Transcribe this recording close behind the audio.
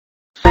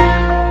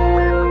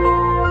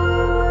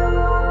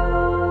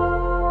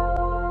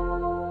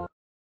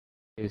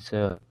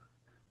is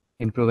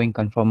improving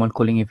conformal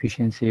cooling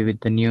efficiency with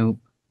the new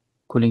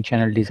cooling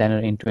channel designer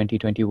in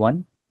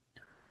 2021.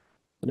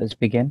 Let's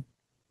begin.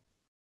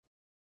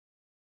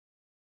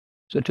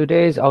 So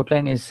today's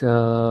outline is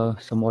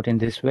somewhat in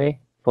this way.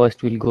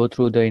 First, we'll go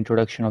through the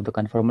introduction of the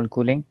conformal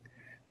cooling.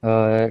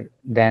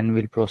 Then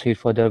we'll proceed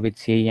further with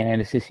CAE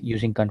analysis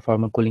using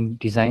conformal cooling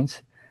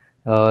designs,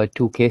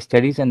 2 case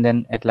studies, and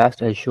then at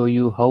last I'll show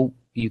you how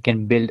you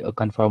can build a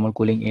conformal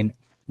cooling in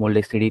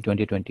Moldex3D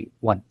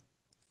 2021.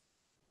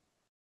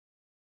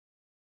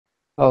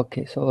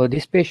 Okay, so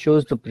this page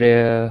shows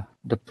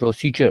the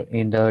procedure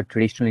in the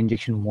traditional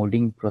injection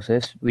molding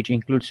process, which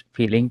includes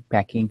filling,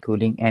 packing,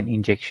 cooling, and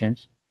ejection.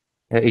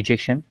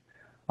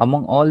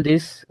 Among all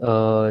these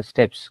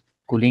steps,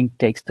 cooling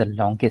takes the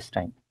longest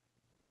time.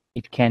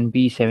 It can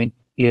be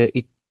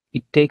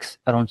it takes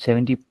around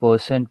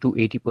 70% to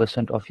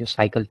 80% of your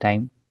cycle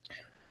time.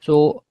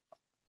 So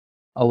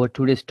our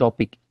today's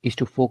topic is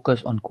to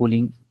focus on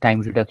cooling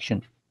time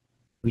reduction,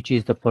 which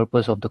is the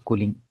purpose of the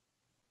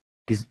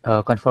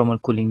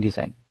conformal cooling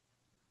design.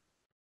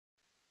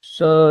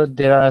 So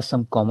there are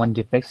some common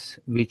defects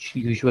which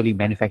usually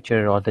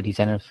manufacturer or the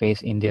designer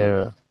face in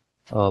their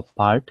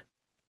part.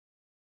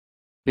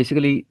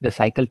 Basically, the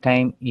cycle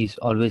time is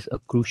always a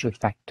crucial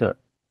factor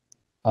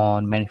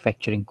on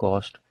manufacturing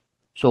cost.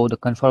 So the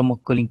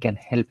conformal cooling can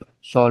help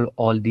solve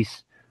all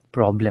these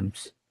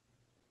problems.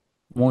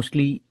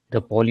 Mostly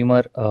the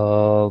polymer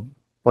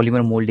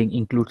molding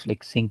includes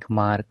like sink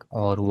mark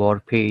or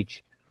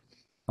warpage,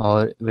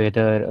 or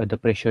whether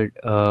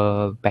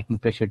the packing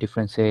pressure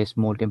differences,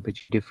 mold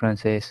temperature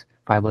differences,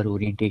 fiber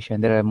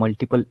orientation. There are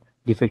multiple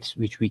defects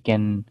which we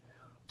can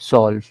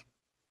solve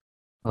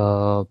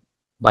uh,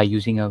 by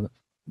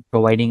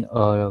providing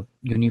a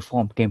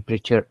uniform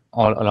temperature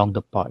all along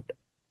the part.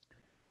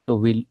 So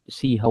we'll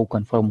see how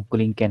conformal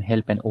cooling can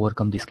help and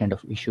overcome these kind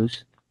of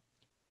issues.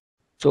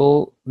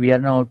 So we are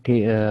now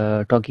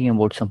talking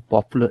about some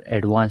popular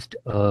advanced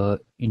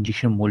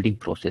injection molding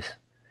process.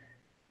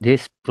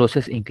 This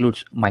process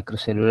includes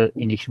microcellular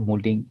injection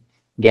molding,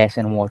 gas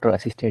and water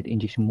assisted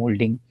injection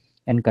molding,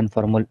 and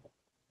conformal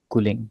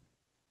cooling.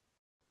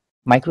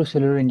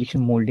 Microcellular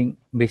injection molding,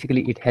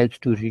 basically it helps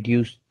to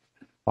reduce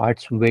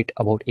parts weight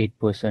about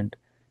 8%,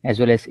 as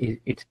well as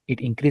it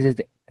increases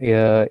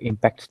the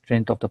impact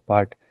strength of the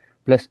part,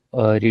 plus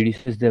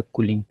reduces the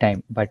cooling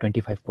time by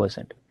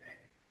 25%.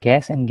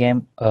 Gas and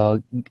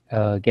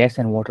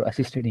water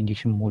assisted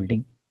injection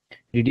molding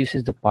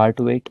reduces the part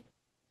weight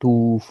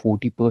to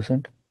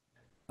 40%,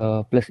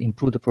 plus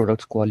improve the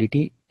product's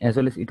quality, as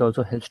well as it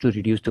also helps to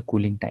reduce the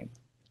cooling time.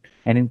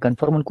 And in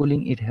conformal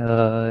cooling, it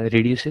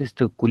reduces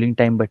the cooling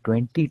time by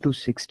 20 to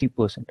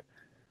 60%.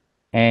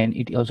 And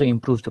it also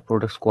improves the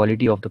product's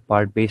quality of the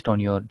part based on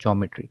your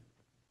geometry.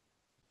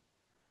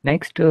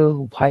 Next,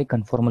 why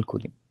conformal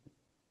cooling?